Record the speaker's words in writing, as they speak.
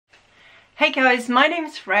Hey guys, my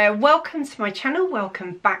name's Freya. Welcome to my channel.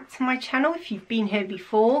 Welcome back to my channel. If you've been here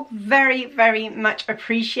before, very much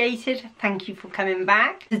appreciated. Thank you for coming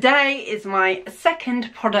back. Today is my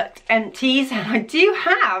second product, Empties, and I do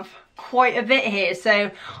have quite a bit here, so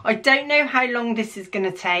I don't know how long this is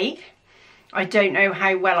going to take. I don't know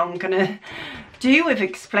how well I'm going to do with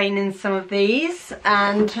explaining some of these,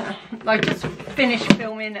 and I just finished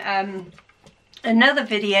filming another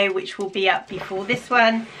video which will be up before this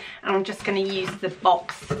one, and I'm just going to use the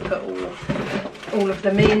box to put all of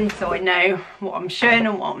them in so I know what I'm showing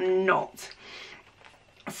and what I'm not.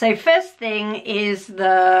 So first thing is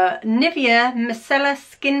the Nivea Micellair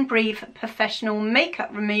Skin Brief Professional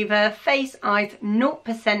Makeup Remover Face Eyes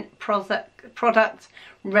 0% product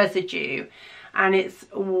residue, and it's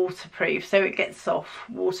waterproof, so it gets off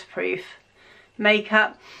waterproof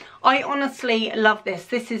makeup. I honestly love this.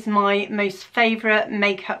 This is my most favourite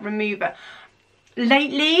makeup remover.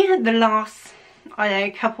 Lately, the last, I don't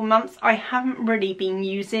know, couple months, I haven't really been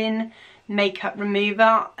using makeup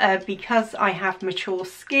remover because I have mature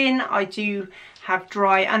skin. I do have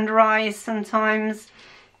dry under eyes sometimes,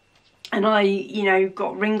 and I, you know,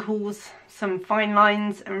 got wrinkles, some fine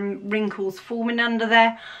lines and wrinkles forming under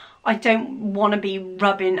there. I don't want to be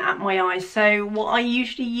rubbing at my eyes, so what I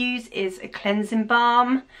usually use is a cleansing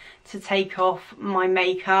balm to take off my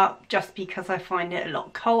makeup, just because I find it a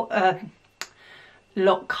lot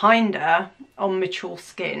kinder on mature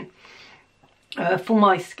skin, for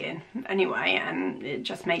my skin anyway, and it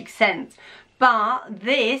just makes sense. But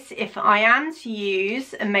this, if I am to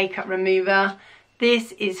use a makeup remover,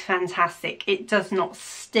 this is fantastic. It does not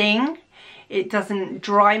sting. It doesn't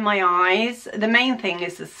dry my eyes. The main thing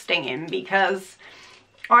is the stinging, because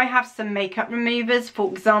I have some makeup removers, for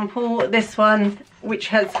example, this one, which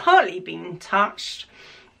has hardly been touched,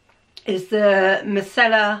 is the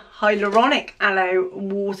Micellair Hyaluronic Aloe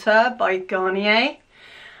Water by Garnier.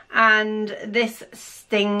 And this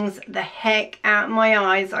stings the heck out of my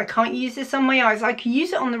eyes. I can't use this on my eyes. I can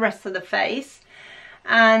use it on the rest of the face.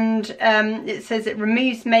 And it says it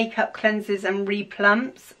removes makeup, cleanses and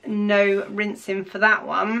replumps. No rinsing for that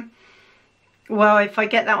one. Well, if I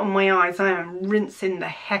get that on my eyes, I am rinsing the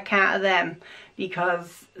heck out of them,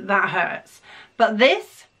 because that hurts. But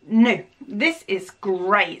this, no, this is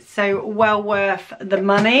great. So well worth the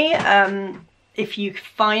money if you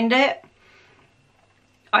find it.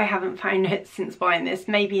 I haven't found it since buying this.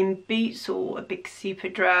 Maybe in Boots or a big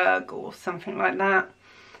Superdrug or something like that.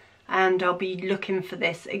 And I'll be looking for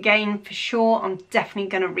this again for sure. I'm definitely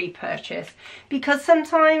going to repurchase, because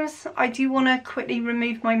sometimes I do want to quickly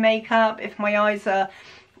remove my makeup if my eyes are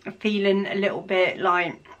feeling a little bit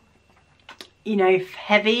like, you know,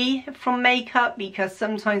 heavy from makeup, because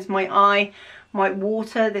sometimes my eye might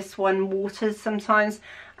water. This one waters sometimes,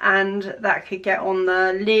 and that could get on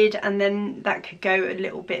the lid, and then that could go a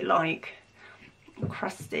little bit like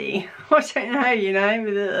crusty. I don't know, you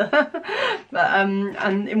know. But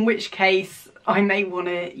and in which case I may want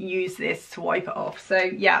to use this to wipe it off. So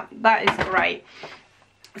yeah, that is great.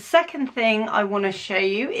 Second thing I want to show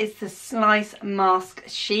you is the Slice Mask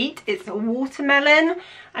Sheet. It's a watermelon,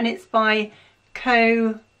 and it's by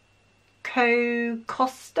Costa.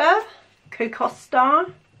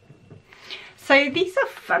 So these are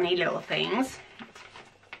funny little things.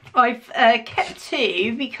 I've kept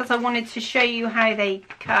two because I wanted to show you how they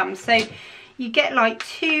come. So you get like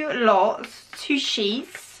two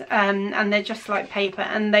sheets, and they're just like paper,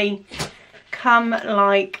 and they come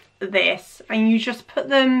like this, and you just put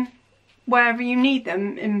them wherever you need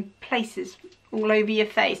them, in places all over your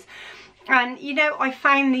face. And you know, I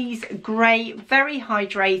found these great, very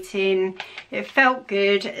hydrating. It felt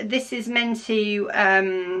good. This is meant to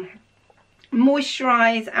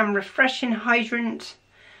moisturize and refreshing hydrant.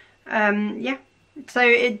 Yeah, so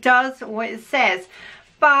it does what it says,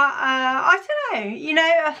 but I don't know, you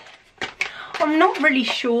know, I'm not really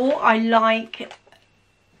sure I like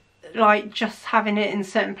just having it in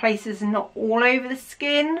certain places and not all over the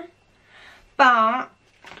skin. But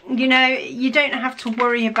you know, you don't have to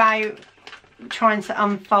worry about trying to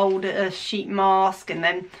unfold a sheet mask and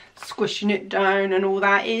then squishing it down and all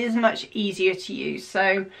that. It is much easier to use.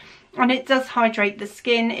 So, and it does hydrate the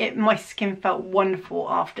skin. My skin felt wonderful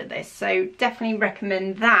after this, so definitely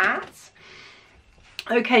recommend that.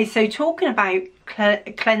 Okay, so talking about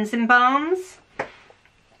cleansing balms,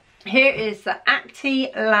 here is the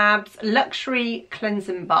Acti Labs Luxury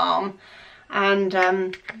Cleansing Balm, and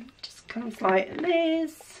just comes like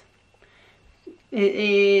this. It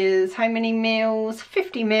is how many mils?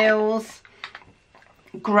 50 mils.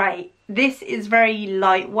 Great. This is very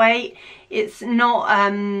lightweight. It's not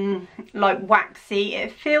like waxy.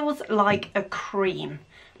 It feels like a cream,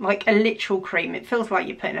 like a literal cream. It feels like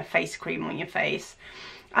you're putting a face cream on your face,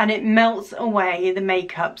 and it melts away the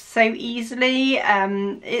makeup so easily.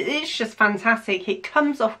 It's just fantastic. It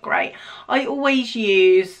comes off great. I always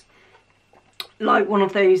use like one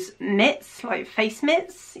of those mitts, like face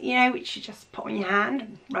mitts, you know, which you just put on your hand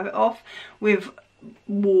and rub it off with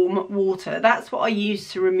warm water. That's what I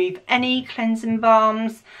use to remove any cleansing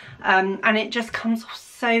balms, and it just comes off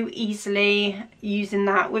so easily using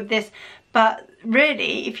that with this. But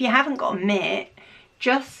really, if you haven't got a mitt,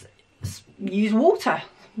 just use water.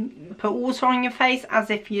 Put water on your face as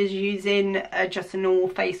if you're using just a normal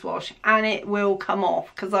face wash, and it will come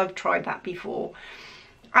off, because I've tried that before.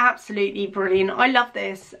 Absolutely brilliant. I love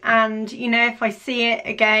this, and you know, if I see it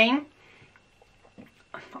again,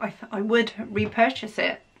 I would repurchase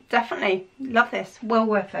it. Definitely love this. Well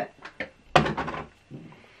worth it.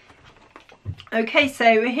 Okay,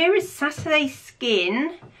 so here is Saturday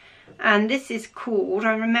Skin, and this is called,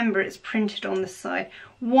 I remember it's printed on the side,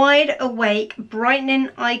 Wide Awake Brightening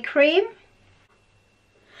Eye Cream.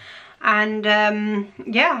 And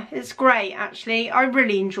yeah, it's great actually. I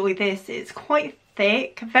really enjoy this. It's quite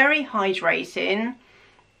thick, very hydrating.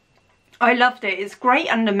 I loved it. It's great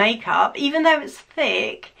under makeup. Even though it's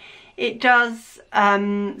thick, it does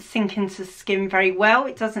sink into skin very well.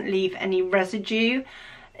 It doesn't leave any residue.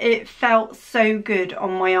 It felt so good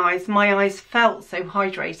on my eyes. My eyes felt so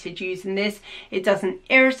hydrated using this. It doesn't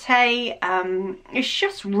irritate. It's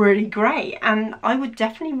just really great, and I would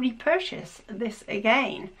definitely repurchase this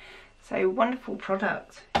again. So wonderful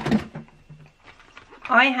product.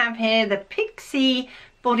 I have here the Pixi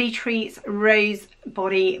Body Treats Rose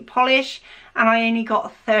Body Polish, and I only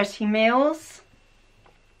got 30 mils.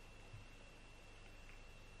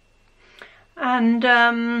 And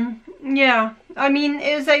yeah, I mean,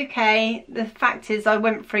 it was okay. The fact is, I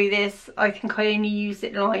went through this, I think I only used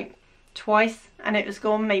it like twice, and it was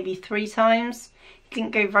gone, maybe 3 times. It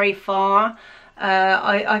didn't go very far.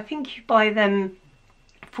 I think you buy them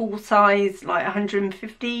full size, like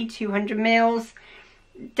 150, 200 mils.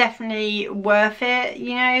 Definitely worth it,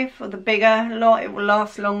 you know, for the bigger lot. It will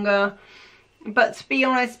last longer. But to be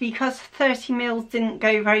honest, because 30 mils didn't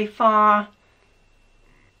go very far,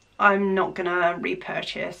 I'm not gonna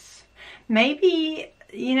repurchase. Maybe,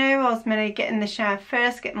 you know, I was meant to get in the shower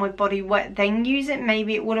first, get my body wet, then use it.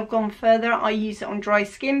 Maybe it would have gone further. I use it on dry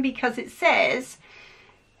skin because it says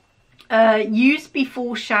use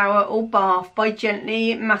before shower or bath by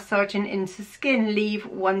gently massaging into skin. Leave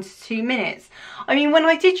 1 to 2 minutes. I mean, when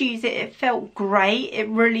I did use it, it felt great. It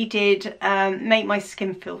really did make my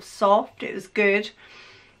skin feel soft. It was good,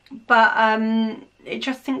 but it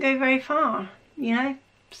just didn't go very far, you know.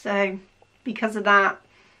 So because of that,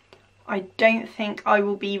 I don't think I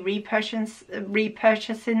will be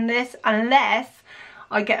repurchasing this unless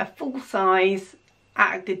I get a full size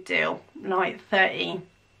at a good deal, like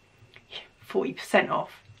 30–40%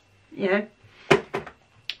 off, you know.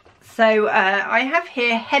 So I have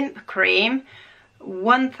here hemp cream,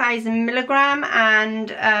 1000 milligram,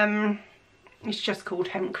 and it's just called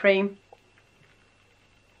hemp cream.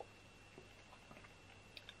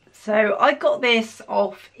 So I got this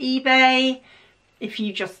off eBay. If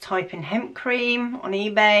you just type in hemp cream on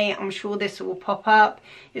eBay, I'm sure this will pop up.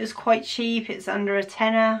 It was quite cheap. It's under a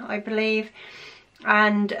tenner, I believe.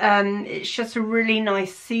 And it's just a really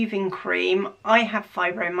nice soothing cream. I have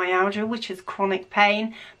fibromyalgia, which is chronic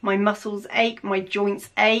pain. My muscles ache, my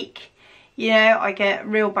joints ache. You know, I get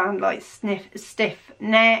real bad like stiff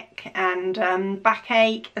neck and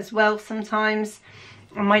backache as well sometimes.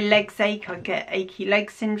 And my legs ache. I get achy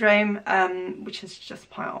leg syndrome, which is just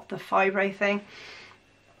part of the fibro thing.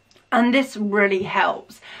 And this really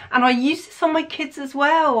helps. And I use this on my kids as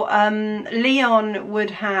well. Leon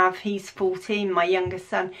would have, he's 14, my youngest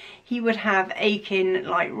son, he would have aching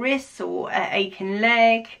like wrists or aching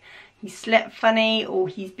leg. He slept funny, or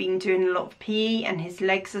he's been doing a lot of PE and his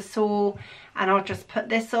legs are sore. And I'll just put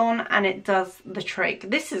this on and it does the trick.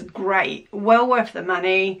 This is great. Well worth the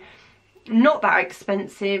money. Not that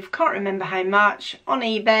expensive, can't remember how much, on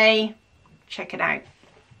eBay. Check it out.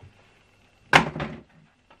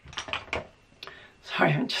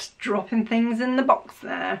 Sorry, I'm just dropping things in the box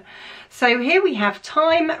there. So here we have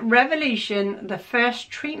Time Revolution, the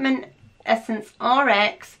first treatment essence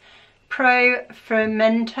RX Pro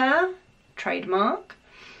Fermenter, trademark,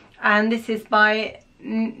 and this is by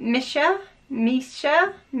Missha.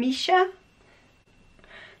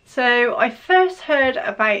 So I first heard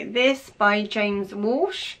about this by James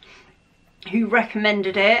Walsh, who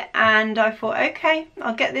recommended it, and I thought, okay,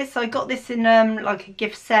 I'll get this. I got this in like a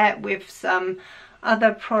gift set with some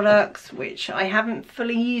other products which I haven't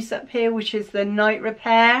fully used up here, which is the Night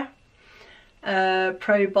Repair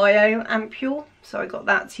Probio ampule, so I got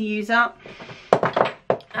that to use up.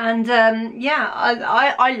 And yeah,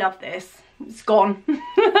 I love this. It's gone.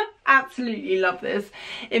 Absolutely love this.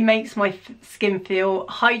 It makes my skin feel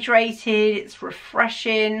hydrated, it's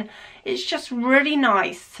refreshing. It's just really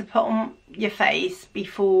nice to put on your face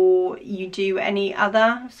before you do any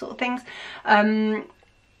other sort of things.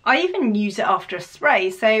 I even use it after a spray,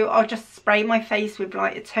 so I'll just spray my face with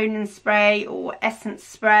like a toning spray or essence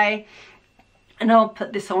spray, and I'll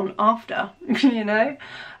put this on after, you know.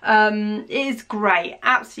 It is great,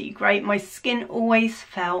 absolutely great. My skin always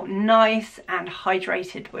felt nice and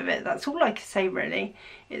hydrated with it. That's all I can say really.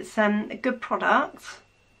 It's a good product.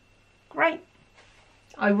 Great.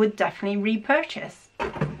 I would definitely repurchase.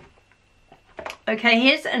 Okay,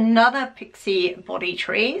 here's another Pixi body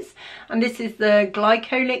treats, and this is the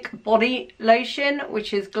glycolic body lotion,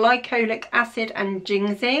 which is glycolic acid and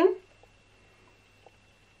ginseng.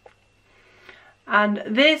 And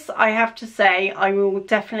this, I have to say, I will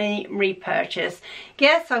definitely repurchase.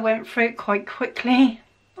 Yes, I went through it quite quickly.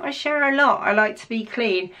 I share a lot. I like to be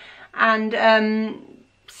clean. And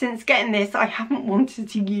since getting this, I haven't wanted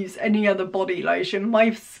to use any other body lotion.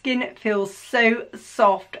 My skin feels so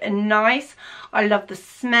soft and nice. I love the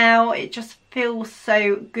smell. It just feels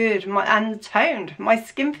so good and toned. My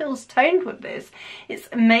skin feels toned with this. It's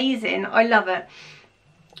amazing. I love it.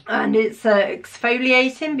 And it's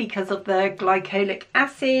exfoliating because of the glycolic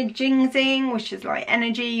acid, ginseng, which is like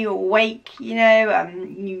energy or awake, you know.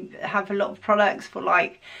 You have a lot of products for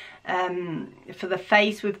like for the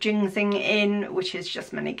face with ginseng in, which is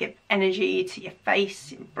just meant to give energy to your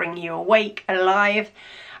face, bring you awake, alive.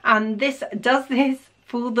 And this does this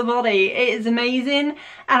for the body. It is amazing,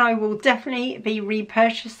 and I will definitely be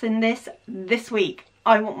repurchasing this week.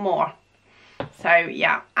 I want more. So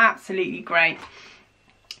yeah, absolutely great.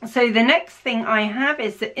 So the next thing I have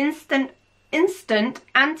is the Instant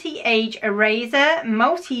Anti-Age Eraser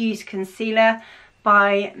Multi-Use Concealer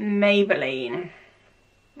by Maybelline.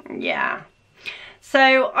 Yeah.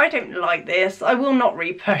 So I don't like this. I will not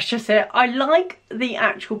repurchase it. I like the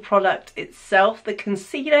actual product itself. The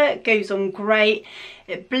concealer goes on great.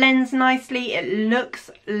 It blends nicely. It looks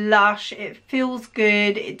lush. It feels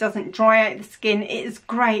good. It doesn't dry out the skin. It is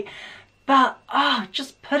great. But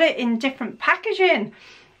just put it in different packaging.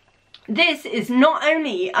 This is not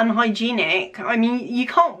only unhygienic, I mean, you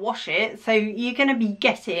can't wash it, so you're going to be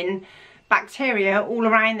getting bacteria all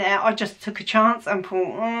around there. I just took a chance and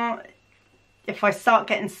thought, if I start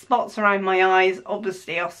getting spots around my eyes,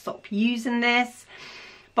 obviously I'll stop using this.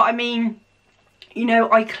 But I mean, you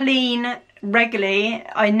know, I clean regularly.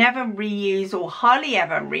 I never reuse, or hardly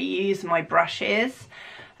ever reuse, my brushes.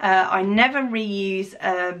 I never reuse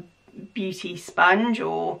a beauty sponge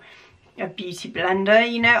or a beauty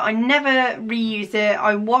blender, you know. I never reuse it.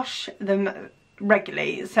 I wash them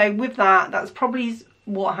regularly. So with that, that's probably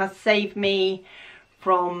what has saved me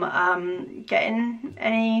from getting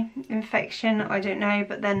any infection. I don't know,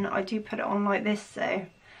 but then I do put it on like this, so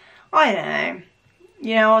I don't know,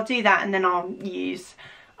 you know. I'll do that and then I'll use,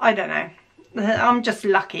 I don't know, I'm just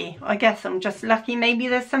lucky. I guess I'm just lucky. Maybe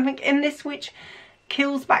there's something in this which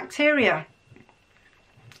kills bacteria.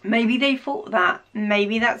 Maybe they thought that.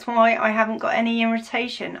 Maybe that's why I haven't got any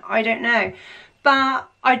irritation. I don't know. But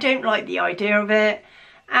I don't like the idea of it.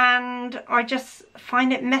 And I just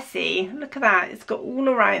find it messy. Look at that. It's got all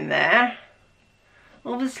around there.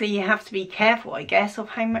 Obviously you have to be careful, I guess, of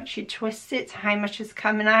how much you twist it, how much is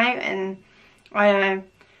coming out. And I don't know.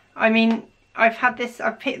 I mean, I've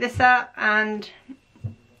picked this up and,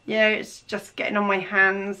 you know, it's just getting on my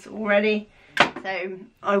hands already. So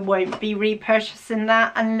I won't be repurchasing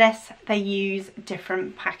that unless they use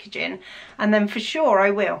different packaging, and then for sure I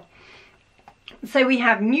will. So we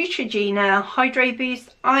have Neutrogena Hydro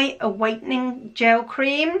Boost Eye Awakening Gel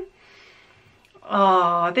Cream.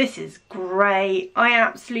 Oh, this is great. I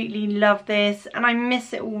absolutely love this and I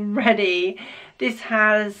miss it already. This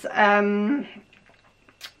has right,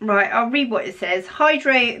 I'll read what it says.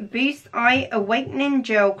 Hydro Boost Eye Awakening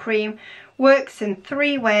Gel Cream works in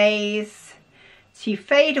 3 ways to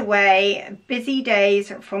fade away busy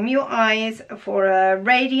days from your eyes for a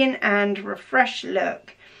radiant and refreshed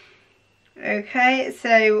look. Okay,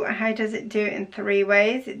 so how does it do it in 3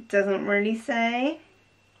 ways? It doesn't really say.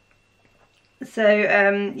 So,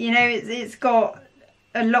 you know, it's got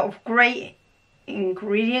a lot of great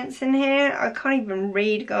ingredients in here. I can't even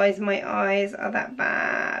read, guys. My eyes are that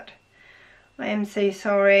bad. I am so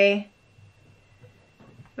sorry.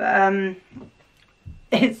 But,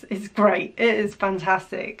 it's great. It is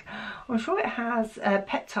fantastic. I'm sure it has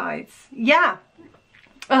peptides. Yeah.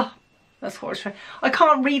 Oh, That's what I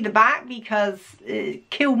can't read the back because it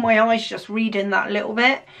killed my eyes just reading that little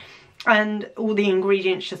bit. And all the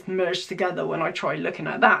ingredients just merged together when I tried looking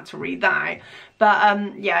at that to read that out.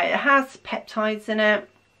 But yeah, it has peptides in it.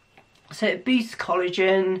 So it boosts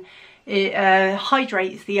collagen. It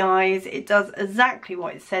hydrates the eyes. It does exactly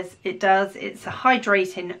what it says it does. It's a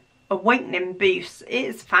hydrating, awakening boost. It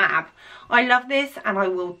is fab. I love this and I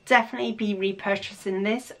will definitely be repurchasing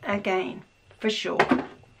this again. For sure.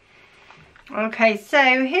 Okay,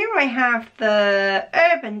 so here I have the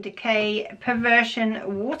Urban Decay Perversion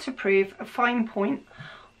Waterproof Fine Point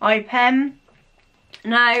Eye Pen.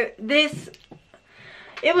 Now this,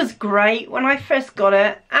 it was great when I first got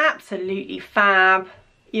it, absolutely fab,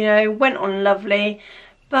 you know, went on lovely,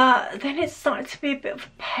 but then it started to be a bit of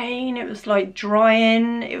a pain. It was like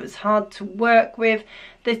drying, it was hard to work with.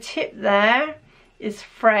 The tip there is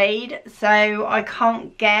frayed, so I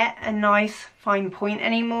can't get a nice fine point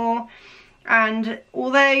anymore. And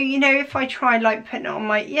although, you know, if I try like putting it on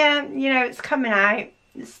my, yeah, you know, it's coming out,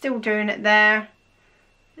 it's still doing it there.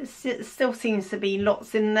 It still seems to be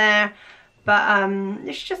lots in there, but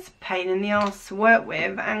it's just a pain in the arse to work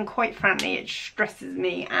with, and quite frankly it stresses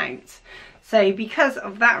me out. So because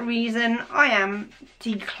of that reason, I am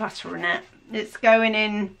decluttering it. It's going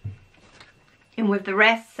in with the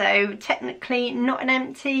rest, so technically not an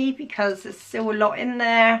empty because there's still a lot in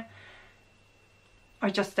there. I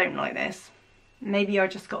just don't like this. Maybe I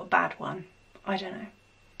just got a bad one. I don't know.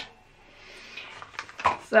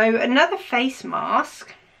 So another face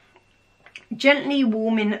mask. Gently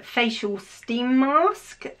warming facial steam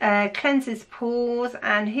mask. Cleanses pores.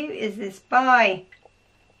 And who is this by?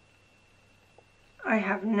 I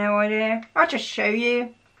have no idea. I'll just show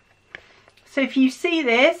you. So if you see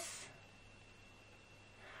this.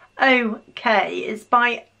 OK. It's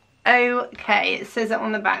by OK. It says it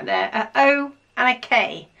on the back there. O and a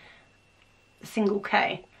K, a single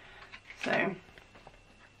K. So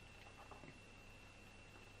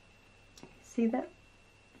see that?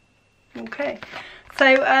 Okay,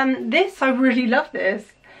 so this, I really love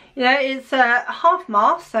this. You know, it's a half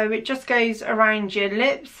mask, so it just goes around your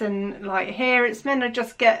lips and like here. It's meant to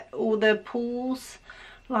just get all the pores,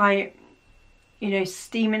 like, you know,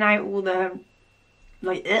 steaming out all the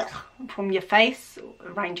like from your face,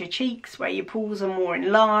 around your cheeks where your pores are more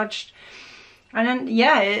enlarged. And then,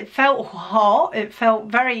 yeah, it felt hot. It felt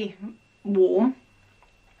very warm.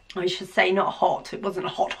 I should say not hot. It wasn't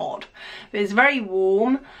hot, but it's very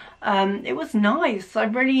warm. It was nice. I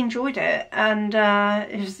really enjoyed it. And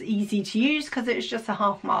it was easy to use because it was just a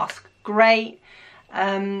half mask. Great.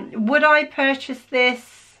 Would I purchase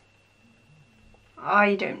this?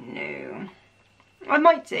 I don't know. I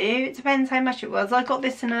might do. It depends how much it was. I got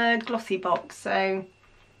this in a glossy box, so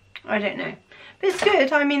I don't know. But it's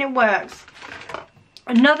good. I mean, it works.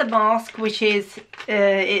 Another mask which is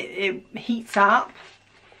it heats up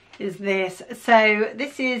is this. So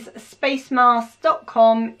this is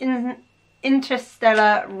spacemask.com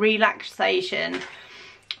interstellar relaxation.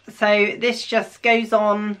 So this just goes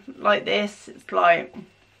on like this. It's like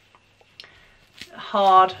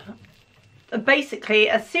hard. Basically,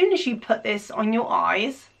 as soon as you put this on your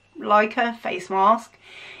eyes like a face mask,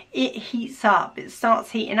 it heats up. It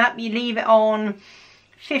starts heating up. You leave it on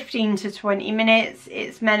 15 to 20 minutes.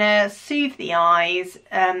 It's meant to soothe the eyes.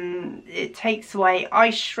 It takes away eye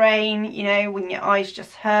strain, you know, when your eyes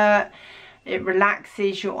just hurt. It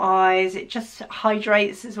relaxes your eyes. It just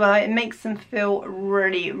hydrates as well. It makes them feel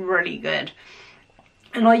really, really good.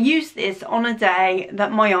 And I used this on a day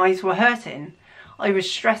that my eyes were hurting. I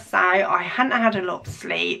was stressed out. I hadn't had a lot of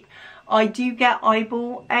sleep. I do get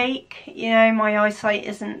eyeball ache, you know, my eyesight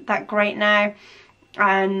isn't that great now,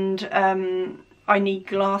 and I need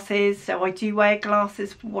glasses, so I do wear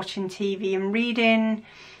glasses for watching TV and reading,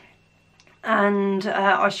 and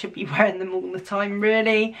I should be wearing them all the time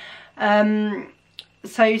really.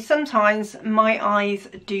 So sometimes my eyes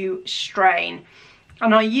do strain,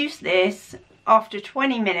 and I used this after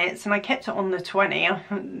 20 minutes and I kept it on the 20,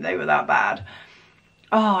 they were that bad.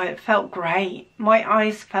 Oh, it felt great. My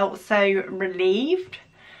eyes felt so relieved,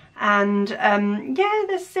 and yeah,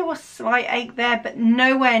 there's still a slight ache there, but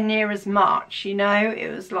nowhere near as much, you know. It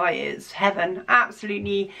was like, it's heaven.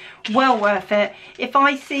 Absolutely well worth it. If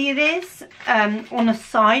I see this on a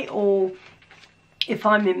site, or if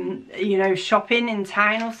I'm in, you know, shopping in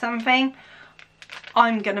town or something,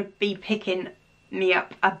 I'm gonna be picking me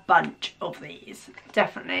up a bunch of these,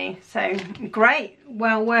 definitely. So great,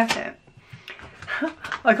 well worth it.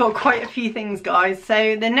 I got quite a few things, guys.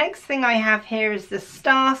 So the next thing I have here is the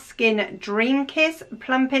Star Skin Dream Kiss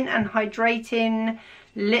Plumping and Hydrating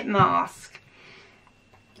Lip Mask.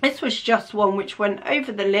 This was just one which went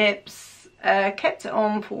over the lips, Kept it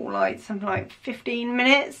on for like something like 15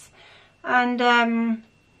 minutes, and I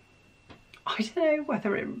don't know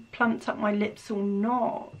whether it plumped up my lips or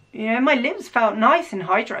not. You know, my lips felt nice and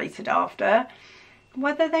hydrated after.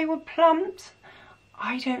 Whether they were plumped,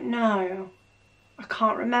 I don't know. I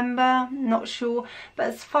can't remember, not sure. But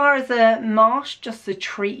as far as a mask, just to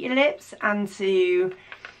treat your lips and to,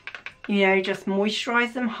 you know, just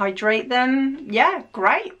moisturise them, hydrate them, yeah,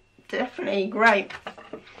 great. Definitely great.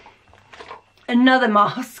 Another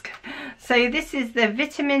mask. So this is the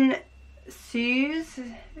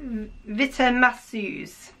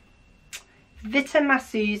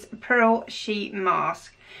Vitamasseuse Pearl Sheet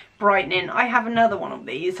Mask Brightening. I have another one of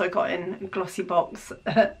these I got in a glossy box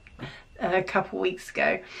a couple weeks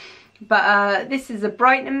ago. But this is a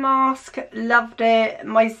brightening mask. Loved it.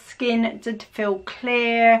 My skin did feel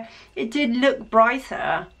clear. It did look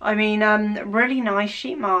brighter. I mean, really nice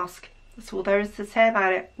sheet mask. That's all there is to say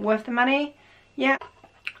about it. Worth the money? Yeah.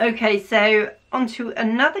 Okay, so onto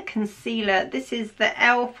another concealer. This is the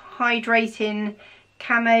e.l.f. Hydrating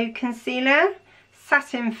Camo Concealer.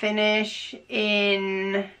 Satin finish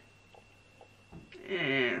in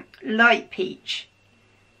light peach.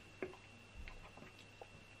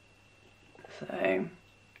 So,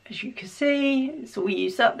 as you can see, it's all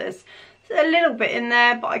used up. There's a little bit in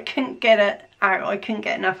there, but I couldn't get it out. I couldn't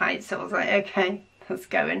get enough out, so I was like, okay, that's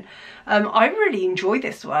going. I really enjoy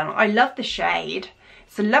this one. I love the shade.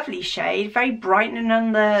 It's a lovely shade, very brightening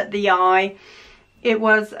under the eye. It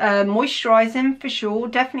was moisturising for sure,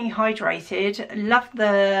 definitely hydrated. Love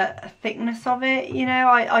the thickness of it. You know,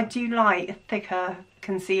 I do like thicker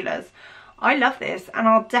concealers. I love this, and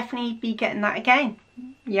I'll definitely be getting that again.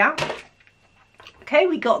 Yeah. Okay,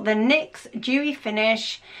 we got the NYX Dewy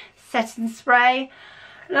Finish Setting Spray.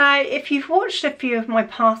 Now, if you've watched a few of my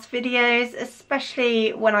past videos,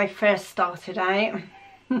 especially when I first started out,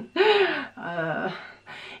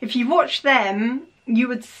 if you watch them, you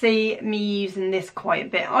would see me using this quite a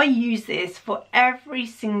bit. I use this for every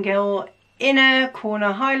single inner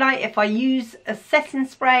corner highlight. If I use a setting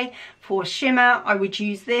spray for shimmer, I would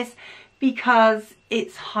use this because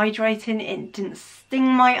it's hydrating. It didn't sting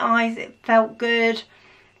my eyes. It felt good.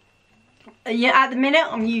 Yeah, at the minute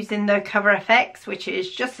I'm using the Cover FX, which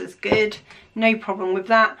is just as good. No problem with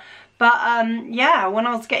that. But yeah, when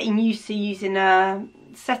I was getting used to using a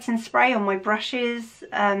setting spray on my brushes,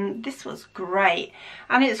 this was great,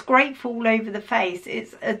 and it's great for all over the face.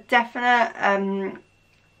 It's a definite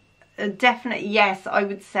yes, I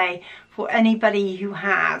would say, for anybody who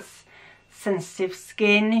has sensitive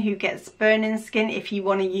skin, who gets burning skin. If you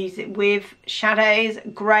want to use it with shadows,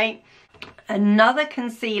 great. Another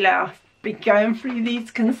concealer. I've been going through these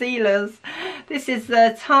concealers. This is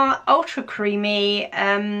the Tarte Ultra Creamy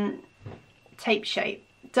Tape Shape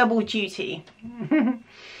Double Duty.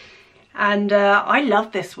 And I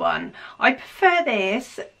love this one. I prefer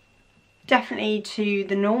this definitely to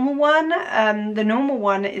the normal one. The normal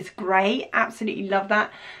one is great, absolutely love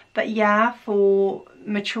that. But yeah, for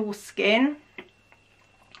mature skin,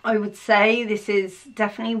 I would say this is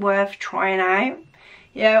definitely worth trying out.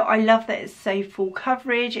 Yeah, I love that it's so full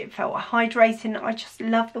coverage. It felt hydrating. I just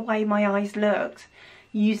love the way my eyes looked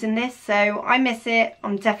using this, so I miss it.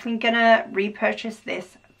 I'm definitely gonna repurchase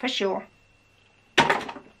this for sure.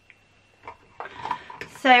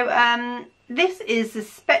 So this is the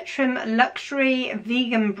Spectrum Luxury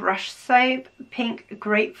Vegan Brush Soap, Pink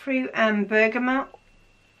Grapefruit and Bergamot.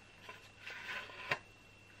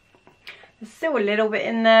 There's still a little bit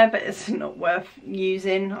in there, but it's not worth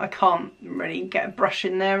using. I can't really get a brush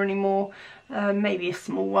in there anymore. Maybe a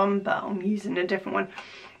small one, but I'm using a different one.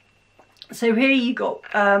 So here you got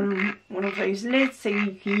one of those lids, so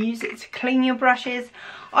you can use it to clean your brushes.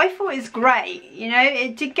 I thought it's great, you know,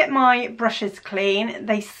 it did get my brushes clean.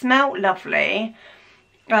 They smelt lovely.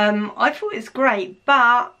 I thought it's great,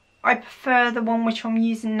 but I prefer the one which I'm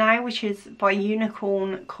using now, which is by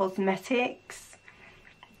Unicorn Cosmetics.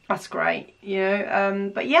 That's great, you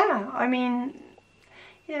know. But yeah, I mean,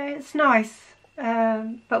 yeah, it's nice.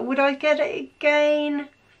 But would I get it again?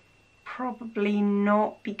 Probably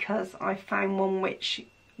not, because I found one which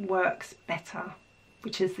works better,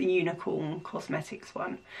 which is the Unicorn Cosmetics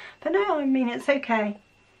one. But no, I mean, it's okay.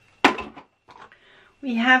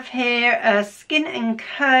 We have here a Skin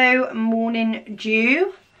 & Co. Morning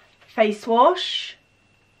Dew face wash.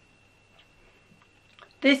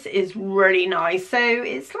 This is really nice. So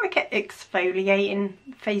it's like an exfoliating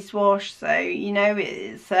face wash. So, you know,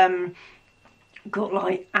 it's got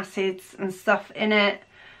like acids and stuff in it.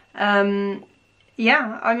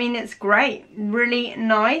 Yeah, I mean, it's great, really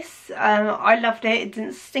nice. I loved it. It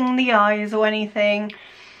didn't sting the eyes or anything.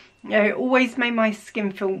 You know, it always made my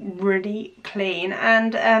skin feel really clean.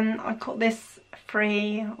 And I got this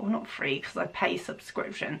free, or not free because I pay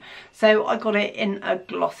subscription, so I got it in a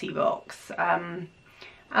glossy box,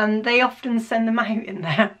 and they often send them out in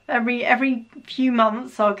there. Every few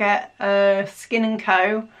months I'll get Skin &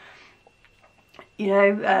 Co, you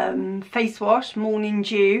know, face wash, morning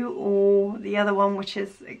dew, or the other one which is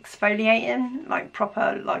exfoliating, like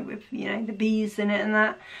proper, like with, you know, the bees in it and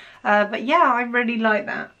that. But yeah, I really like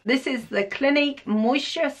that. This is the Clinique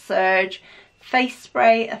Moisture Surge Face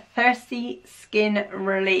Spray, a thirsty skin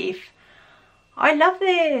relief. I love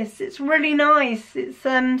this. It's really nice. It's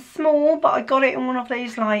small, but I got it in one of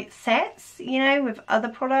those like sets, you know, with other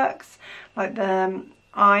products like the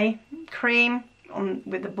eye cream on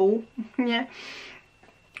with the ball. Yeah.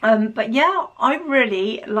 But yeah, I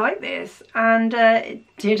really like this, and it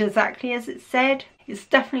did exactly as it said. It's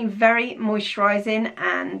definitely very moisturising,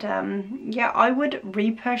 and yeah, I would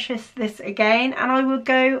repurchase this again, and I would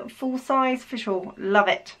go full size for sure. Love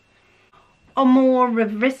it. Amor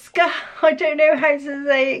Revisca. I don't know how to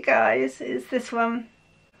say it, guys. It's this one.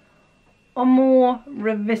 Amor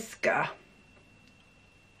Revisca.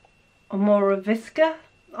 Amor Revisca.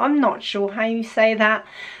 I'm not sure how you say that.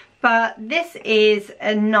 But this is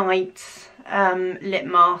a night lip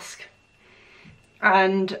mask,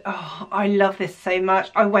 and oh, I love this so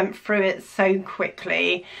much. I went through it so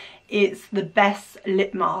quickly. It's the best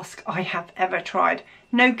lip mask I have ever tried.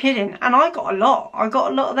 No kidding. And I got a lot. I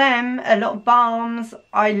got a lot of them, a lot of balms.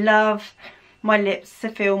 I love my lips to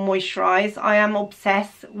feel moisturised. I am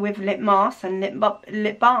obsessed with lip masks and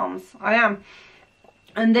lip balms. I am.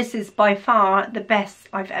 And this is by far the best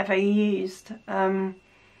I've ever used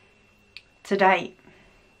to date.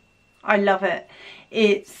 I love it.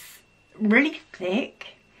 It's really thick.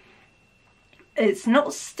 It's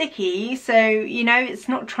not sticky, so you know, it's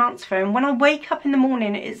not transferring. When I wake up in the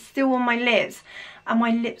morning, it's still on my lips, and my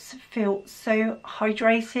lips feel so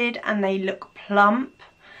hydrated and they look plump.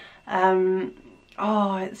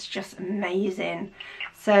 Oh, it's just amazing.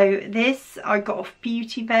 So this I got off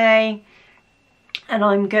Beauty Bay, and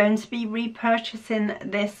I'm going to be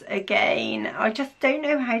repurchasing this again. I just don't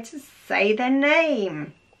know how to say their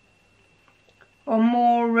name.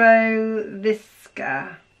 Amor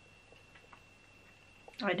Revisca.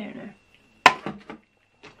 I don't know.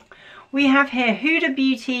 We have here Huda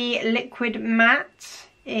Beauty Liquid Matte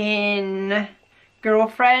in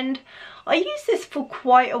Girlfriend. I used this for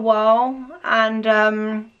quite a while, and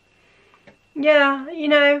yeah, you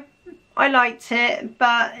know, I liked it,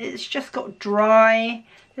 but it's just got dry.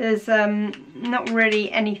 There's not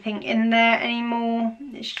really anything in there anymore.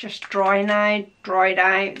 It's just dry now, dried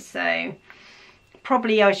out. So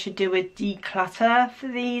probably I should do a declutter for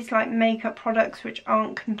these like makeup products which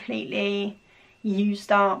aren't completely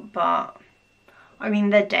used up, but I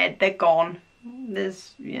mean, they're dead, they're gone.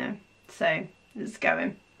 There's, you know, so it's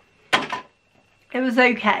going. It was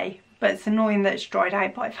okay, but it's annoying that it's dried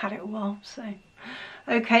out, but I've had it a while, so.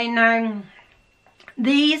 Okay, now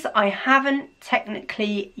these I haven't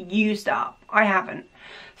technically used up. I haven't.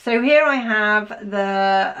 So here I have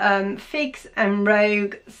the Figs and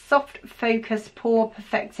Rogue Soft Focus Pore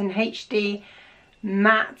Perfecting HD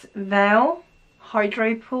Matte Veil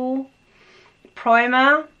Hydro Pool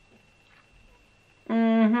Primer.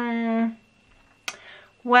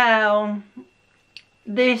 Well,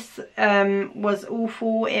 this was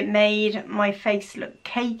awful. It made my face look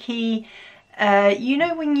cakey. You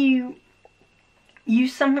know when you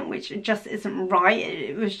use something which just isn't right,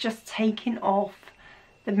 it was just taking off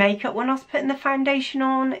the makeup. When I was putting the foundation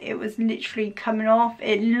on, it was literally coming off.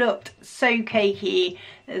 It looked so cakey.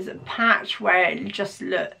 There's a patch where it just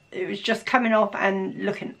looked, it was just coming off and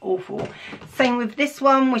looking awful. Same with this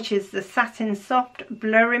one, which is the Satin Soft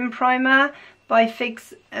Blurring Primer by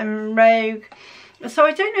Figs and Rogue. So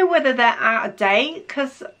I don't know whether they're out of date,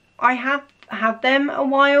 because I have had them a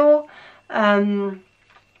while.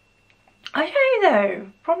 I don't know though,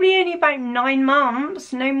 probably only about 9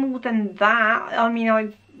 months, no more than that. I mean,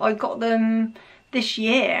 I got them this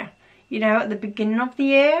year, you know, at the beginning of the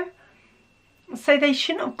year. So they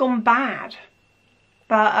shouldn't have gone bad,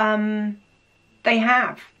 but they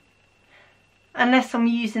have. Unless I'm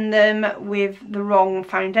using them with the wrong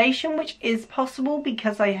foundation, which is possible,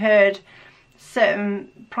 because I heard certain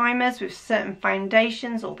primers with certain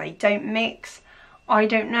foundations, or they don't mix. I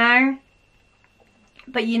don't know.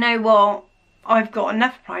 But you know what? I've got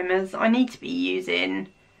enough primers. I need to be using.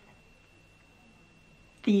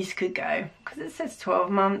 These could go, because it says 12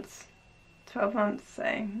 months. 12 months,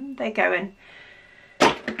 so they're going.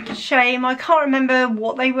 Shame. I can't remember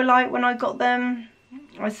what they were like when I got them.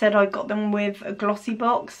 I said I got them with a glossy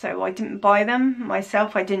box, so I didn't buy them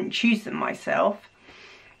myself. I didn't choose them myself.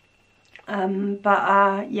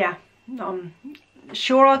 Yeah, I'm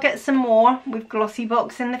sure I'll get some more with glossy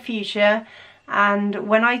box in the future. And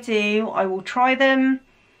when I do, I will try them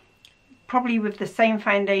probably with the same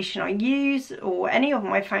foundation I use or any of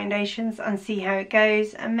my foundations and see how it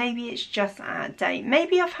goes. And maybe it's just out of date.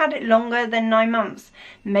 Maybe I've had it longer than 9 months.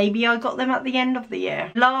 Maybe I got them at the end of the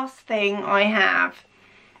year. Last thing I have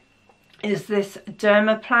is this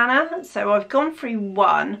derma planner. So I've gone through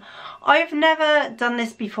one. I've never done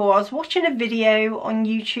this before. I was watching a video on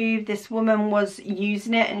YouTube. This woman was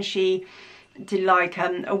using it and she did like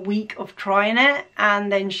a week of trying it,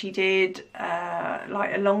 and then she did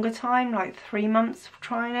like a longer time, like 3 months of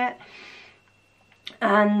trying it,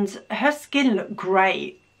 and her skin looked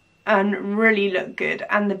great and really looked good.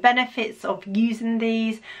 And the benefits of using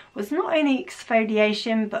these was not only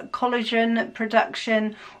exfoliation but collagen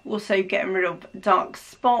production, also getting rid of dark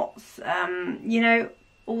spots, you know,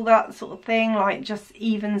 all that sort of thing, like just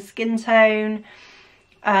even skin tone,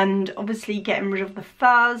 and obviously getting rid of the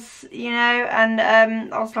fuzz, you know. And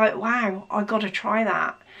I was like, wow, I gotta try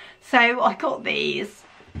that. So I got these.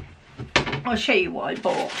 I'll show you what I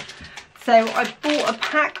bought. So I bought a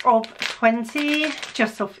pack of 20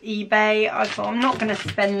 just off eBay. I thought I'm not going to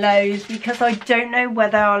spend loads because I don't know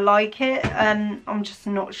whether I like it. I'm just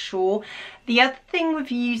not sure. The other thing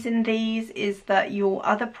with using these is that your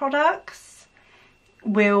other products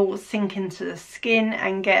will sink into the skin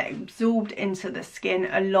and get absorbed into the skin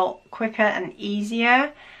a lot quicker and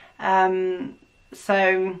easier.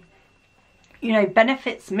 So, you know,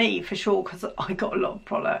 benefits me for sure because I got a lot of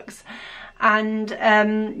products. And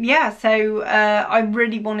yeah, so I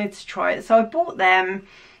really wanted to try it, so I bought them.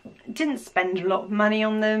 Didn't spend a lot of money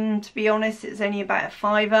on them, to be honest. It's only about a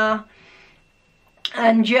 £5.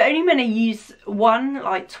 And you're only going to use one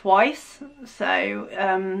like twice,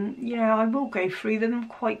 so you know, I will go through them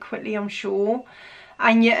quite quickly, I'm sure.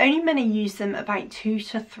 And you're only going to use them about 2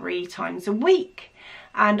 to 3 times a week,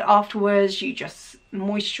 and afterwards you just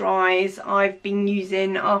moisturize. I've been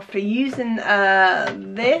using, after using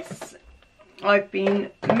this, I've been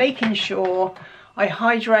making sure I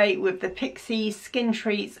hydrate with the Pixi Skin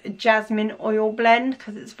Treats Jasmine Oil Blend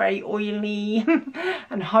because it's very oily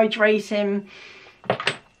and hydrating.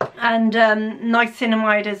 And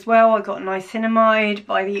niacinamide as well. I got niacinamide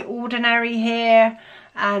by The Ordinary here,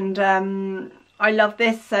 and I love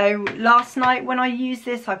this. So last night when I used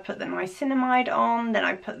this, I put the niacinamide on, then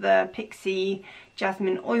I put the Pixi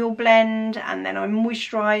Jasmine Oil Blend, and then I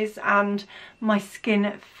moisturised, and my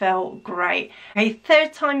skin felt great. Okay,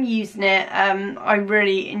 third time using it, I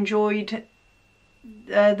really enjoyed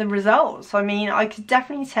the results. I mean, I could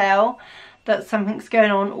definitely tell that something's going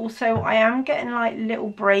on. Also, I am getting like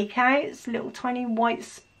little breakouts, little tiny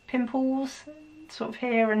white pimples sort of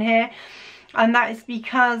here and here, and that is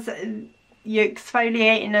because you're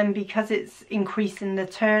exfoliating them, because it's increasing the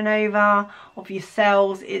turnover of your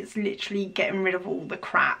cells. It's literally getting rid of all the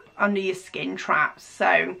crap under your skin traps.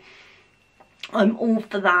 So I'm all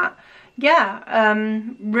for that. Yeah,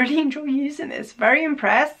 really enjoy using this. Very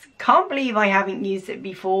impressed. Can't believe I haven't used it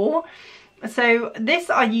before. So this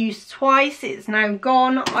I used twice. It's now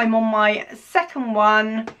gone. I'm on my second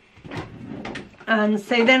one, and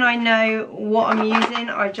so then I know what I'm using.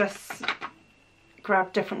 I just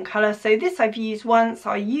grab different colours. So this I've used once.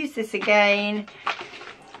 I use this again,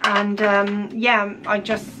 and yeah, I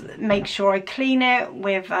just make sure I clean it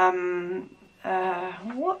with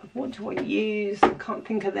what do I use? I can't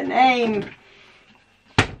think of the name.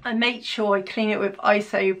 I make sure I clean it with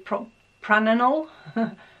isopropyl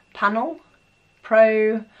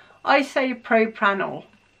isopropyl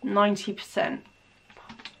 90%.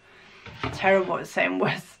 Terrible at saying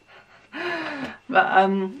words. But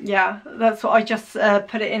yeah, that's what I just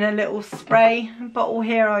put it in a little spray bottle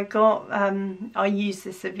here. I got I use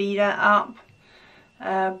this Aveda up,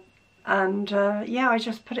 and yeah, I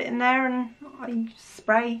just put it in there and I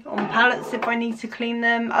spray on palettes if I need to clean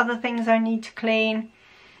them, other things I need to clean,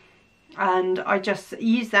 and I just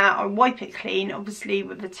use that. I wipe it clean, obviously,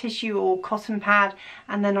 with a tissue or cotton pad,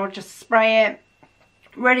 and then I'll just spray it,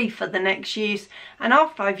 ready for the next use. And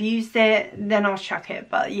after I've used it, then I'll chuck it.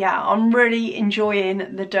 But yeah, I'm really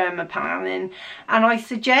enjoying the derma planning, and I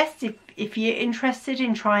suggest if you're interested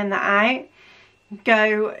in trying that out,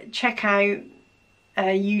 go check out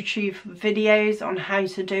YouTube videos on how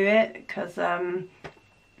to do it, because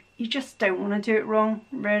you just don't want to do it wrong,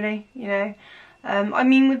 really, you know. I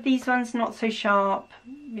mean, with these ones, not so sharp,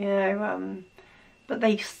 you know, but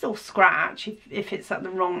they still scratch if it's at the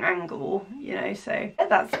wrong angle, you know. So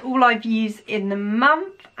that's all I've used in the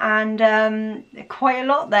month, and quite a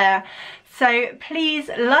lot there. So please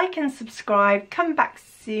like and subscribe, come back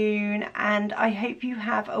soon, and I hope you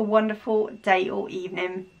have a wonderful day or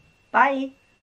evening. Bye.